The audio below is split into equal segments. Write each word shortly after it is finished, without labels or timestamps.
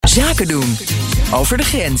Zaken doen. Over de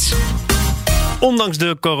grens. Ondanks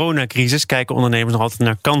de coronacrisis kijken ondernemers nog altijd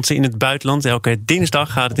naar kansen in het buitenland. Elke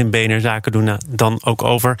dinsdag gaat het in BNR Zaken doen dan ook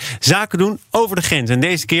over zaken doen over de grens. En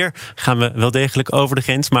deze keer gaan we wel degelijk over de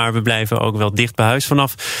grens, maar we blijven ook wel dicht bij huis.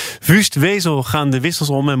 Vanaf Vuust-Wezel gaan de wissels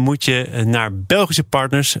om en moet je naar Belgische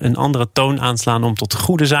partners een andere toon aanslaan om tot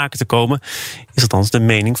goede zaken te komen. Is althans de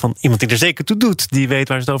mening van iemand die er zeker toe doet. Die weet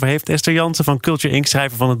waar ze het over heeft. Esther Jansen van Culture Inc.,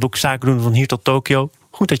 schrijver van het boek Zaken doen van hier tot Tokio.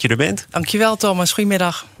 Goed dat je er bent. Dankjewel, Thomas.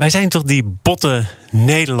 Goedemiddag. Wij zijn toch die botte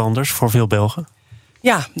Nederlanders voor veel Belgen?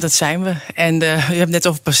 Ja, dat zijn we. En je hebt het net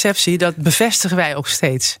over perceptie. Dat bevestigen wij ook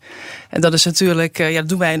steeds. En dat is natuurlijk, dat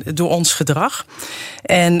doen wij door ons gedrag.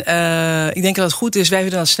 En ik denk dat het goed is. Wij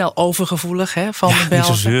willen dan snel overgevoelig van de Belgen. Niet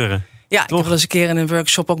zo zeuren. Ja, ik heb wel eens een keer in een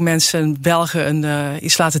workshop ook mensen, Belgen,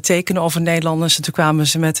 iets laten tekenen over Nederlanders. En toen kwamen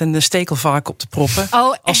ze met een stekelvark op de proppen.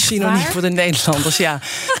 Oh, als synoniem voor de Nederlanders, ja.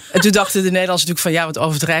 En toen dachten de Nederlanders natuurlijk van, ja, wat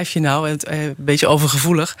overdrijf je nou? Een beetje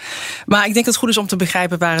overgevoelig. Maar ik denk dat het goed is om te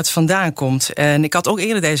begrijpen waar het vandaan komt. En ik had ook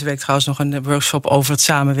eerder deze week trouwens nog een workshop over het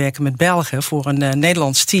samenwerken met Belgen voor een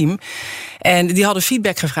Nederlands team. En die hadden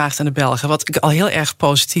feedback gevraagd aan de Belgen, wat ik al heel erg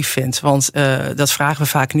positief vind. Want dat vragen we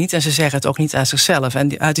vaak niet en ze zeggen het ook niet aan zichzelf.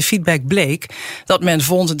 En uit die feedback bleek dat men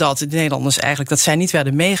vond dat de Nederlanders eigenlijk, dat zij niet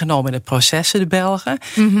werden meegenomen in de processen, de Belgen.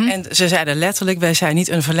 Mm-hmm. En ze zeiden letterlijk, wij zijn niet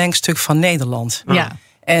een verlengstuk van Nederland. Ja.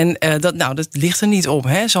 En dat ligt er niet op,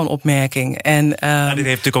 zo'n opmerking. En, dit heeft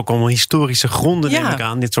natuurlijk ook allemaal historische gronden, neem ik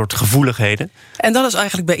aan, dit soort gevoeligheden. En dat is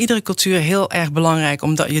eigenlijk bij iedere cultuur heel erg belangrijk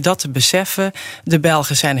om je dat te beseffen. De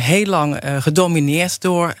Belgen zijn heel lang gedomineerd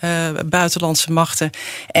door buitenlandse machten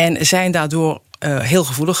en zijn daardoor heel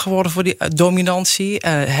gevoelig geworden voor die dominantie.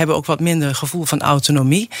 Hebben ook wat minder gevoel van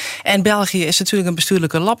autonomie. En België is natuurlijk een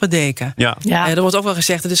bestuurlijke lappendeken. Ja. Er wordt ook wel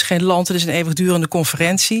gezegd, het is geen land, het is een eeuwigdurende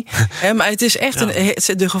conferentie. Maar het is echt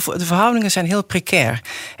de verhoudingen zijn heel precair.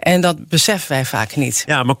 En dat beseffen wij vaak niet.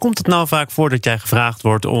 Ja, maar komt het nou vaak voor dat jij gevraagd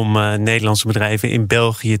wordt om Nederlandse bedrijven in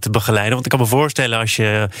België te begeleiden? Want ik kan me voorstellen, als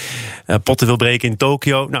je potten wil breken in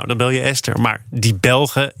Tokio, nou, dan bel je Esther. Maar die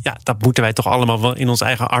Belgen, dat moeten wij toch allemaal wel in ons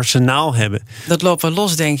eigen arsenaal hebben. Dat loopt wel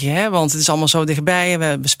los, denk je, want het is allemaal zo dichtbij.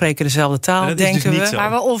 We bespreken dezelfde taal, denken we. Maar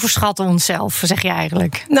we overschatten onszelf, zeg je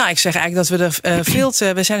eigenlijk. Nou, ik zeg eigenlijk dat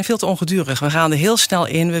we we zijn veel te ongedurig. We gaan er heel snel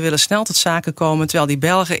in, we willen snel tot zaken komen. Terwijl die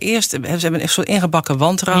Belgen ze hebben een soort ingebakken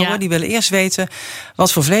wantrouwen. Ja. Die willen eerst weten,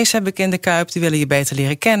 wat voor vlees heb ik in de kuip? Die willen je beter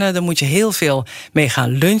leren kennen. Daar moet je heel veel mee gaan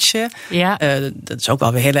lunchen. Ja. Dat is ook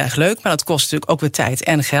wel weer heel erg leuk, maar dat kost natuurlijk ook weer tijd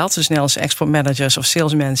en geld. Dus Nederlandse exportmanagers of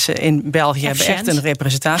salesmensen in België hebben echt een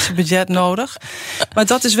representatiebudget nodig. Maar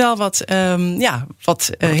dat is wel wat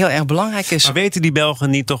heel erg belangrijk is. Maar weten die Belgen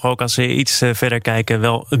niet toch ook, als ze iets verder kijken,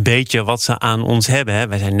 wel een beetje wat ze aan ons hebben? Hè?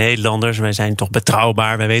 Wij zijn Nederlanders, wij zijn toch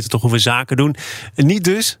betrouwbaar, wij weten toch hoe we zaken doen. Niet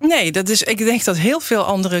dus? Nee, ik denk dat heel veel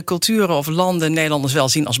andere culturen of landen Nederlanders wel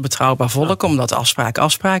zien als betrouwbaar volk, omdat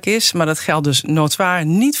afspraak is. Maar dat geldt dus notoir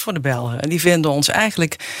niet voor de Belgen. Die vinden ons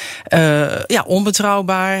eigenlijk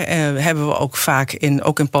onbetrouwbaar. Hebben we ook vaak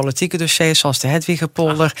ook in politieke dossiers, zoals de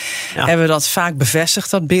Hedwiggepolder, hebben we dat vaak bevestigd,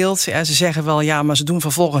 dat beeld. Ja, ze zeggen wel, maar ze doen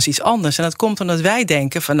vervolgens iets anders. En dat komt omdat wij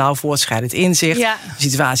denken van, voortschrijdend inzicht, de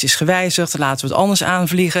situatie is gewijzigd, laten we het anders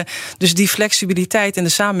aanvliegen. Dus die flexibiliteit in de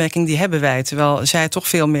samenwerking, die hebben wij. Terwijl zij toch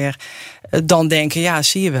veel meer dan denken,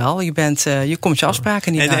 zie je wel, je komt je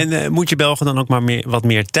afspraken niet aan. En moet je Belgen dan ook maar wat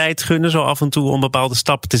meer tijd gunnen, zo af en toe, om bepaalde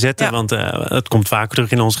stappen te zetten? Ja. Want het komt vaak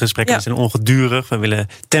terug in ons gesprek. We zijn ongedurig, we willen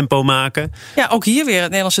tempo maken. Ja, ook hier weer, het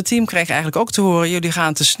Nederlandse team kreeg eigenlijk ook te horen, jullie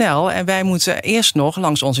gaan te snel. En wij moeten eerst nog,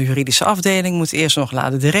 langs onze juridische afdeling, moeten eerst nog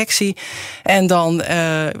naar de directie. En dan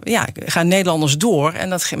gaan Nederlanders door. En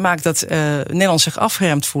dat maakt dat Nederlanders zich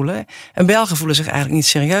afgeremd voelen. En Belgen voelen zich eigenlijk niet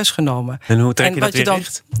serieus genomen. En hoe trek je dat weer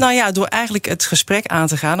recht? Door eigenlijk het gesprek aan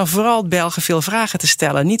te gaan. En vooral Belgen veel vragen te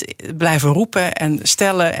stellen. Niet blijven roepen en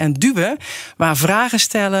stellen en duwen. Maar vragen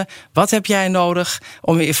stellen. Wat heb jij nodig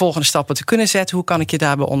om je volgende stappen te kunnen zetten? Hoe kan ik je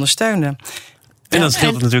daarbij ondersteunen? En dan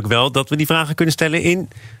scheelt het natuurlijk wel dat we die vragen kunnen stellen in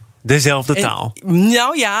dezelfde taal.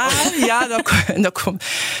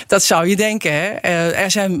 Dat zou je denken. Hè?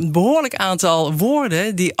 Er zijn een behoorlijk aantal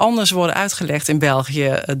woorden die anders worden uitgelegd in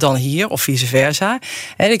België dan hier, of vice versa.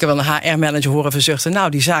 En ik heb wel een HR-manager horen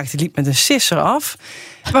verzuchten, die zaak die liep met een sisser af.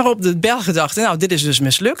 Waarop de Belgen dachten, dit is dus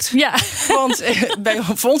mislukt. Ja. Want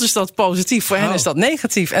voor ons is dat positief, voor hen is dat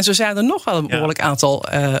negatief. En zo zijn er nog wel een behoorlijk aantal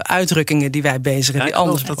uitdrukkingen die wij bezigen. Die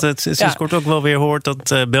anders dat het sinds kort ook wel weer hoort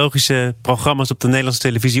dat Belgische programma's op de Nederlandse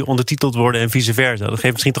televisie ondertiteld worden en vice versa. Dat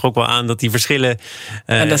geeft misschien toch ook wel aan dat die verschillen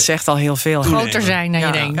en dat zegt al heel veel. Groter zijn dan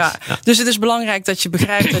je denkt. Ja. Dus het is belangrijk dat je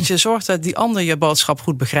begrijpt, dat je zorgt dat die ander je boodschap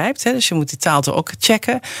goed begrijpt. Hè? Dus je moet die taal er ook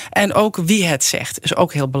checken. En ook wie het zegt is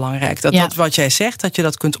ook heel belangrijk. Dat wat jij zegt, dat je dat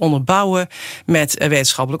dat kunt onderbouwen met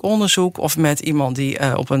wetenschappelijk onderzoek of met iemand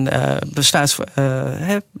die op een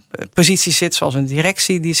besluitspositie zit, zoals een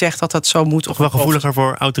directie die zegt dat dat zo moet. Of wel gevoeliger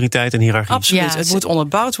voor autoriteit en hiërarchie. Absoluut. Ja, het moet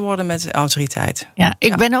onderbouwd worden met autoriteit. Ja,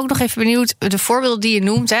 ik ben ook nog even benieuwd, de voorbeelden die je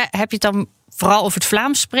noemt, heb je het dan vooral over het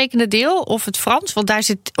Vlaams sprekende deel of het Frans? Want daar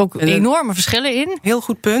zit ook enorme verschillen in. Heel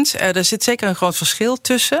goed punt. Er zit zeker een groot verschil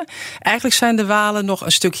tussen. Eigenlijk zijn de Walen nog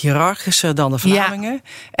een stuk hiërarchischer dan de Vlamingen. Ja.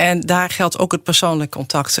 En daar geldt ook het persoonlijk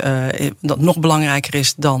contact dat nog belangrijker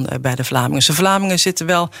is dan bij de Vlamingen. Dus de Vlamingen zitten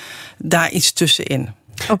wel daar iets tussenin.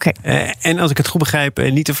 Okay. En als ik het goed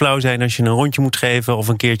begrijp, niet te flauw zijn als je een rondje moet geven of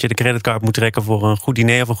een keertje de creditcard moet trekken voor een goed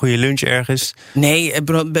diner of een goede lunch ergens. Nee,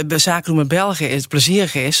 bij zaken doen met België is het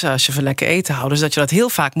plezierige is, als je van lekker eten houdt, dus dat je dat heel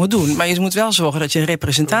vaak moet doen. Maar je moet wel zorgen dat je een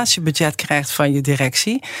representatiebudget krijgt van je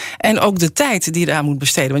directie. En ook de tijd die je daar moet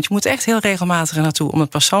besteden. Want je moet echt heel regelmatig er naartoe om het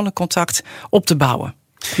persoonlijk contact op te bouwen.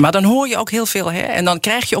 Maar dan hoor je ook heel veel, hè? En dan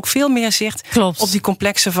krijg je ook veel meer zicht op die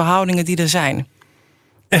complexe verhoudingen die er zijn.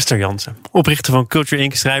 Esther Jansen, oprichter van Culture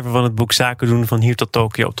Inc., schrijver van het boek Zaken doen van hier tot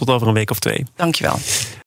Tokio. Tot over een week of 2. Dankjewel.